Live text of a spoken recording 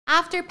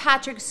After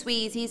Patrick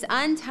Swayze's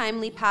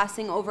untimely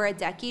passing over a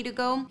decade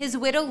ago, his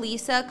widow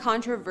Lisa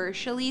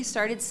controversially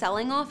started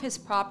selling off his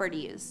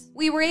properties.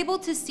 We were able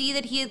to see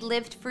that he had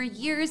lived for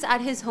years at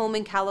his home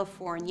in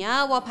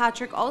California, while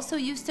Patrick also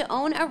used to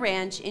own a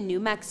ranch in New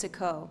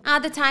Mexico.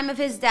 At the time of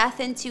his death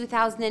in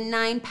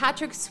 2009,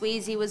 Patrick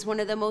Swayze was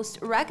one of the most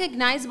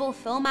recognizable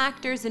film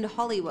actors in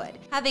Hollywood,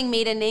 having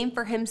made a name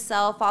for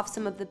himself off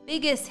some of the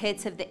biggest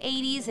hits of the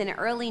 80s and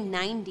early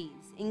 90s.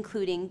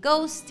 Including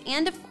Ghost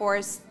and, of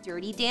course,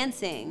 Dirty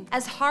Dancing.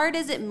 As hard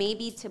as it may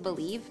be to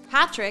believe,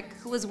 Patrick,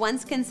 who was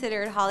once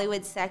considered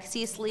Hollywood's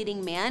sexiest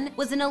leading man,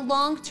 was in a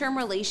long-term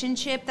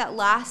relationship that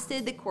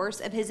lasted the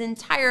course of his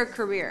entire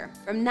career,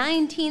 from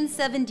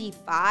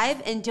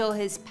 1975 until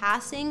his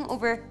passing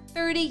over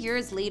 30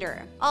 years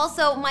later.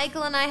 Also,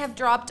 Michael and I have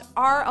dropped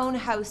our own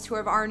house tour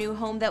of our new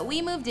home that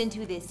we moved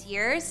into this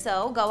year,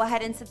 so go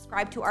ahead and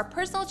subscribe to our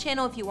personal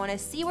channel if you want to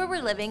see where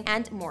we're living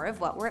and more of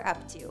what we're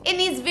up to. In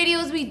these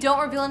videos, we don't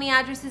reveal any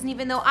addresses, and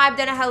even though I've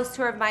done a house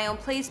tour of my own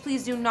place,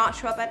 please do not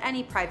show up at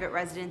any private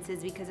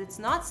residences because it's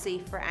not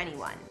safe for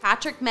anyone.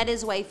 Patrick met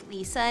his wife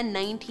Lisa in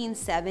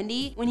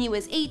 1970 when he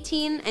was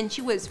 18 and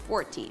she was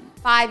 14.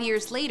 5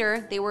 years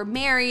later, they were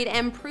married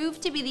and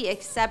proved to be the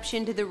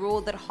exception to the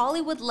rule that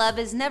Hollywood love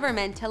is never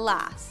meant to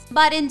last.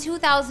 But in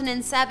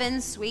 2007,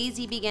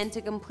 Swayze began to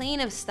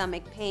complain of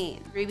stomach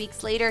pain. 3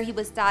 weeks later, he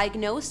was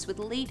diagnosed with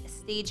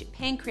late-stage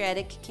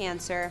pancreatic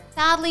cancer.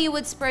 Sadly, it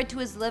would spread to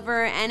his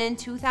liver, and in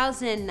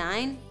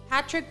 2009,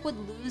 Patrick would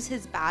lose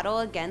his battle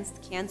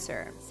against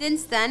cancer.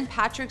 Since then,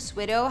 Patrick's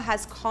widow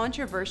has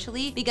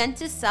controversially begun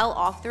to sell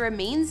off the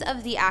remains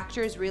of the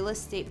actor's real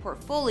estate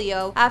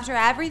portfolio after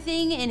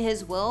everything in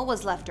his will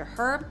was left to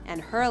her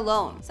and her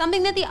alone.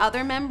 Something that the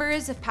other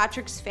members of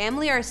Patrick's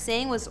family are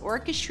saying was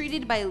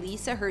orchestrated by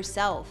Lisa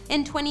herself.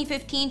 In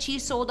 2015, she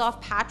sold off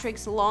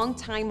Patrick's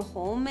longtime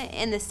home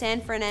in the San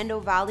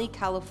Fernando Valley,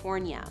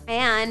 California.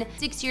 And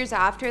 6 years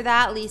after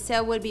that,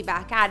 Lisa would be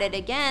back at it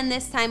again,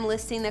 this time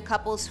listing the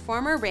couple's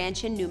former ranch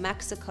in New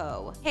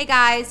Mexico. Hey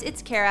guys,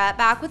 it's Kara,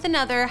 back with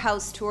another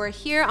house tour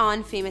here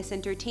on Famous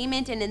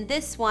Entertainment, and in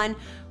this one,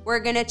 we're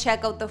gonna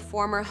check out the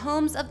former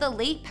homes of the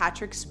late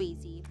Patrick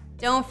Swayze.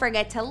 Don't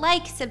forget to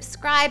like,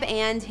 subscribe,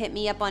 and hit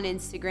me up on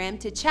Instagram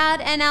to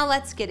chat, and now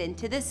let's get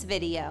into this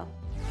video.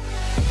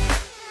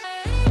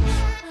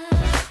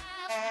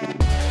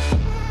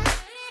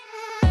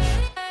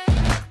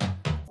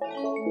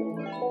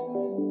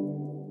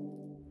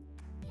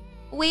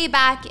 Way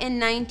back in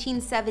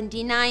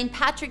 1979,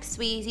 Patrick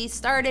Swayze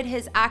started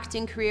his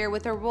acting career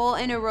with a role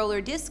in a roller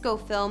disco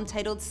film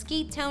titled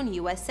Skate Town,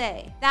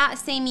 USA. That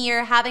same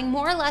year, having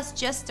more or less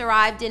just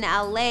arrived in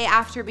LA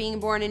after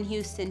being born in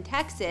Houston,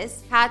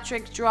 Texas,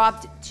 Patrick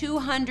dropped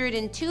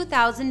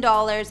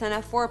 $202,000 on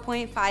a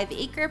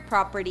 4.5-acre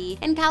property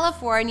in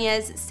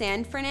California's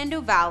San Fernando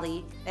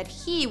Valley that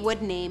he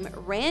would name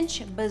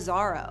Ranch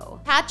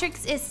Bizarro.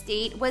 Patrick's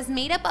estate was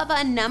made up of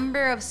a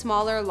number of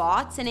smaller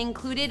lots and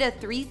included a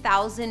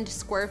 3,000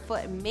 square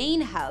foot main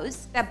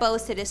house that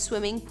boasted a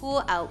swimming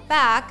pool out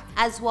back,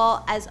 as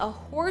well as a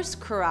horse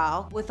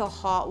corral with a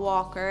hot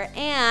walker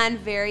and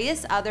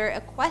various other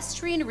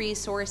equestrian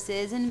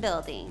resources and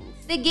buildings.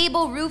 The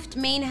gable-roofed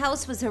main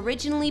house was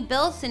originally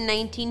built in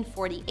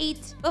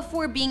 1948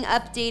 before being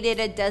updated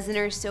a dozen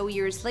or so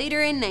years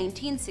later in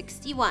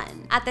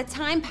 1961. At the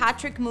time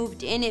Patrick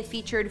moved in, it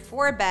featured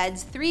 4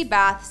 beds, 3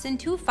 baths, and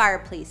 2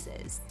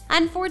 fireplaces.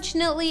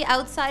 Unfortunately,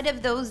 outside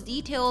of those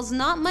details,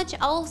 not much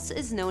else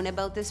is known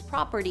about this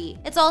property.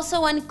 It's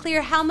also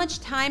unclear how much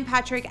time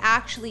Patrick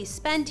actually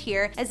spent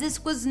here, as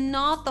this was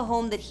not the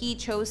home that he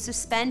chose to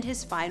spend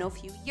his final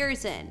few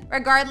years in.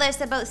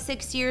 Regardless, about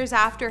 6 years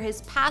after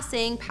his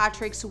passing,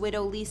 Patrick's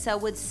widow Lisa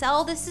would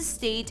sell this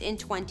estate in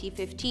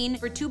 2015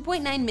 for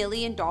 $2.9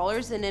 million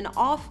in an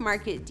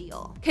off-market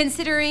deal.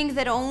 Considering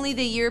that only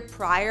the year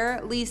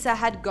prior, Lisa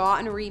had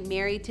gotten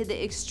remarried to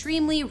the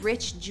extremely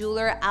rich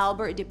jeweler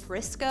Albert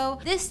DePrisco,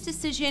 this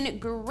decision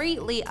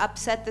greatly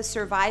upset the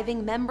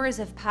surviving members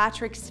of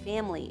Patrick's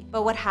family.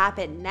 But what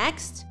happened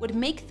next would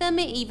make them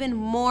even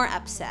more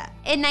upset.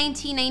 In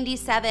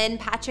 1997,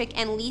 Patrick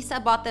and Lisa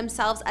bought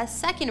themselves a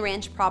second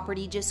ranch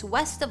property just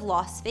west of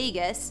Las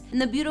Vegas in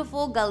the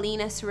beautiful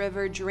Galinas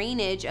River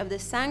drainage of the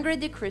Sangre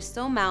de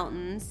Cristo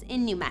Mountains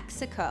in New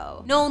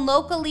Mexico. Known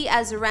locally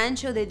as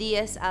Rancho de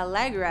Dias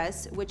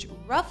Alegres, which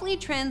roughly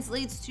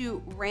translates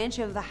to Ranch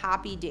of the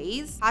Happy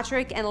Days,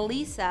 Patrick and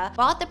Lisa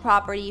bought the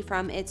property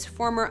from its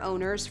former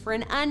owners for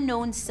an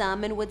unknown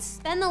sum and would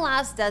spend the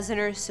last dozen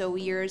or so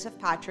years of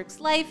Patrick's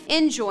life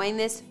enjoying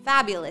this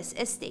fabulous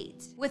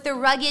estate. With the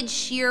rugged,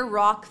 sheer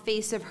rock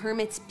face of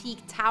Hermit's Peak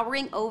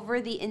towering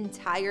over the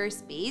entire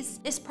space,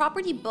 this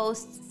property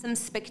boasts some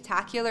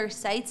spectacular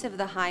sights of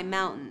the high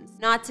mountains.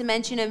 not to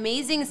mention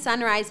amazing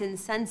sunrise and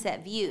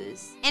sunset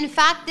views. In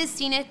fact, this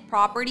scenic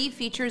property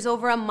features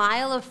over a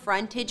mile of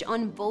frontage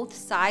on both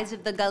sides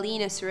of the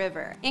Galinas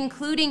River,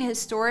 including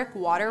historic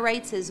water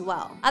rights as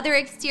well. Other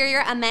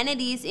exterior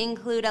amenities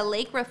include a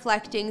lake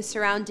reflecting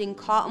surrounding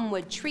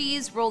cottonwood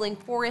trees, rolling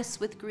forests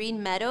with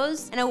green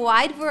meadows, and a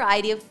wide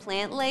variety of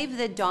plant life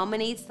that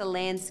dominates the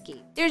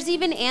landscape. There's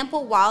even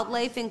ample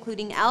wildlife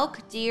including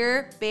elk,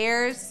 deer,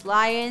 bears,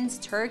 lions,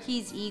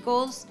 turkeys,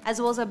 eagles,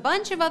 as well as a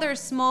bunch of other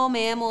small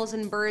mammals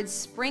and birds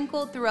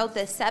sprinkled throughout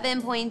the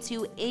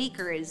 7.2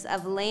 acres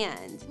of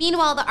land.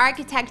 Meanwhile, the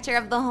architecture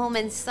of the home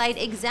and site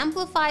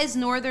exemplifies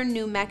northern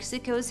New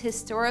Mexico's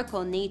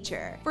historical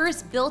nature.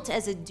 First built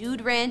as a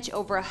dude ranch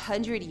over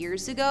 100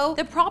 years ago,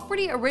 the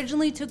property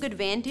originally took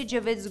advantage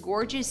of its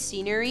gorgeous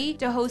scenery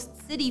to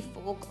host city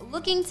folk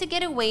looking to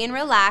get away and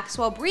relax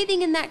while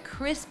breathing in that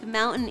crisp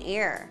mountain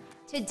air.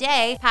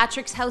 Today,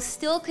 Patrick's house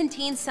still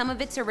contains some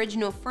of its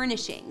original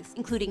furnishings,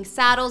 including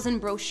saddles and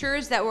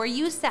brochures that were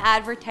used to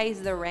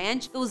advertise the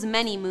ranch those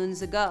many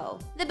moons ago.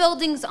 The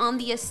buildings on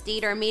the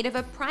estate are made of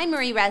a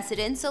primary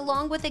residence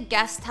along with a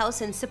guest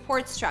house and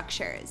support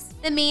structures.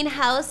 The main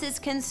house is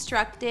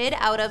constructed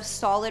out of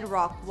solid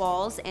rock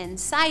walls and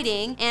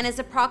siding and is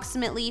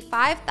approximately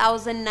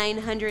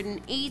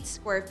 5,908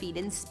 square feet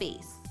in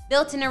space.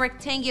 Built in a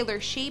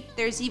rectangular shape,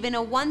 there's even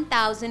a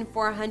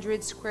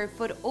 1,400 square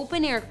foot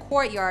open-air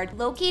courtyard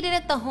located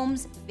at the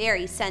home's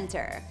very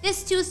center.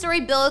 This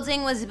two-story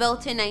building was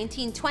built in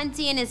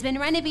 1920 and has been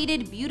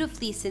renovated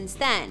beautifully since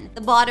then.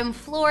 The bottom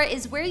floor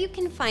is where you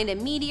can find a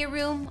media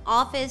room,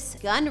 office,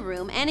 gun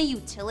room, and a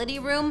utility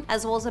room,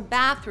 as well as a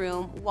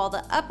bathroom, while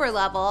the upper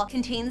level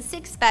contains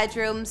 6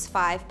 bedrooms,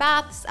 5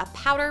 baths, a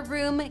powder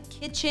room,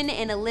 kitchen,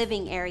 and a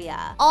living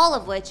area, all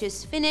of which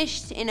is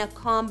finished in a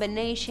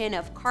combination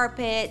of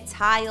carpet,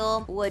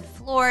 tile, wood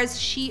floors,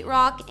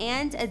 sheetrock,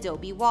 and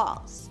adobe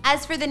walls.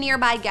 As for the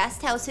nearby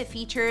guest house, it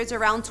features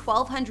around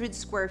 1,200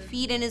 square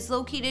feet and is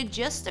located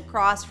just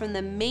across from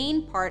the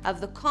main part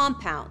of the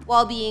compound,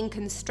 while being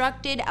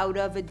constructed out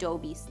of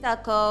adobe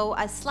stucco,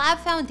 a slab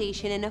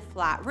foundation, and a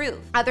flat roof.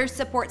 Other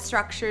support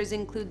structures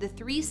include the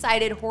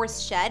 3-sided horse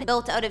shed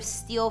built out of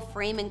steel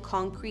frame and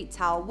concrete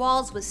tile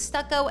walls with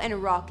stucco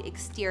and rock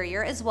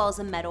exterior, as well as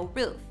a metal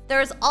roof.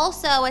 There is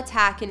also a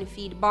tack and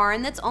feed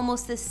barn that's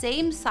almost the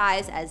same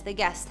size as the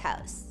guest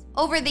house.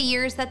 Over the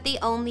years that they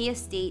owned the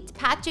estate,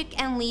 Patrick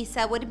and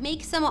Lisa would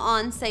make some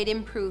on-site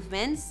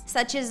improvements,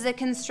 such as the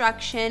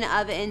construction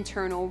of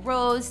internal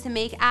roads to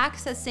make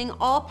accessing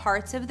all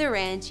parts of the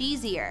ranch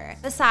easier.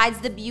 Besides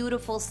the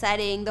beautiful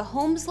setting, the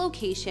home's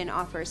location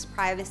offers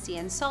privacy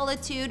and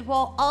solitude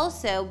while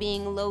also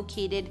being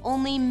located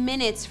only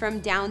minutes from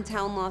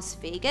downtown Las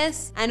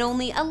Vegas and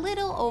only a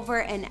little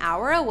over an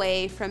hour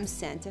away from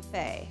Santa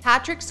Fe.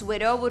 Patrick's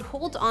widow would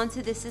hold on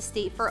to this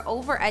estate for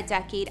over a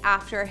decade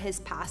after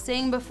his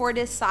passing before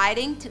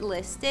deciding to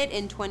list it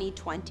in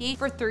 2020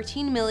 for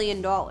 $13 million.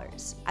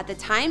 At the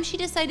time she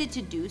decided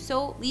to do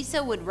so,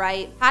 Lisa would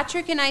write,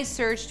 "Patrick and I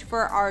searched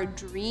for our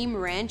dream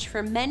ranch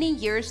for many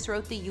years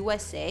throughout the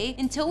USA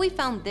until we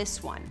found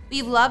this one.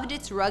 We've loved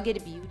its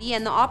rugged beauty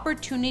and the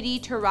opportunity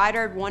to ride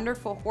our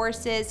wonderful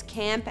horses,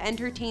 camp,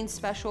 entertain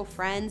special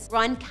friends,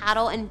 run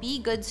cattle, and be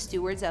good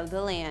stewards of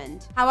the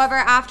land." However,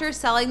 after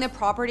selling the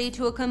property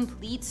to a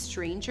complete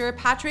stranger,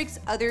 Patrick's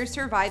other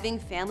surviving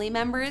family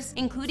members,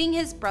 including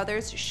his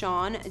brothers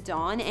Sean,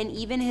 Don, and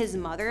even his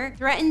mother,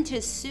 threatened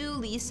to sue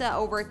Lisa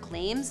over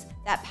claims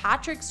that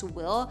Patrick's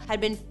will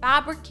had been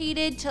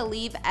fabricated to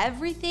leave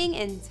everything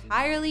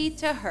entirely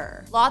to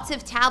her. Lots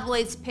of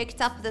tabloids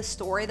picked up the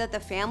story that the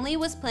family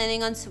was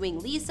planning on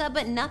suing Lisa,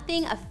 but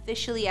nothing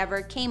officially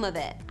ever came of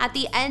it. At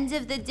the end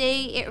of the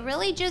day, it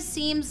really just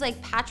seems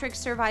like Patrick's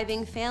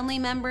surviving family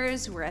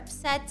members were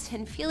upset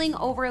and feeling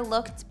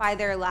overlooked by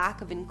their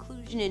lack of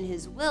inclusion in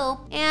his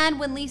will, and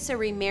when Lisa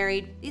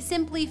remarried, they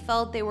simply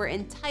felt they were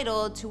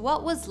entitled to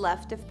what was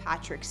left of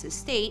Patrick's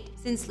estate,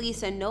 since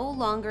Lisa no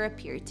longer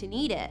appeared to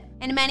need it.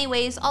 In many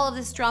ways, all of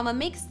this drama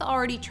makes the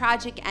already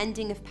tragic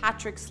ending of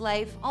Patrick's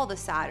life all the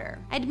sadder.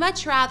 I'd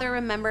much rather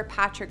remember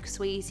Patrick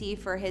Swayze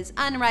for his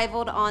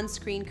unrivaled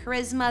on-screen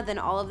charisma than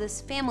all of this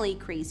family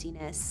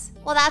craziness.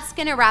 Well, that's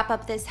gonna wrap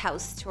up this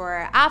house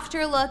tour.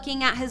 After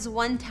looking at his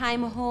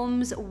one-time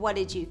homes, what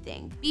did you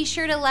think? Be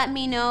sure to let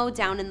me know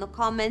down in the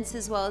comments,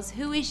 as well as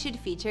who we should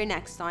feature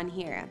next on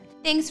here.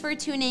 Thanks for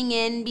tuning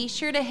in. Be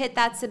sure to hit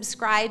that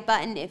subscribe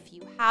button if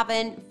you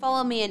haven't.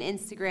 Follow me on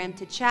Instagram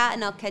to chat,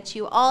 and I'll catch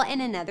you all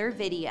in another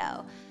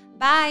video.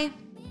 Bye!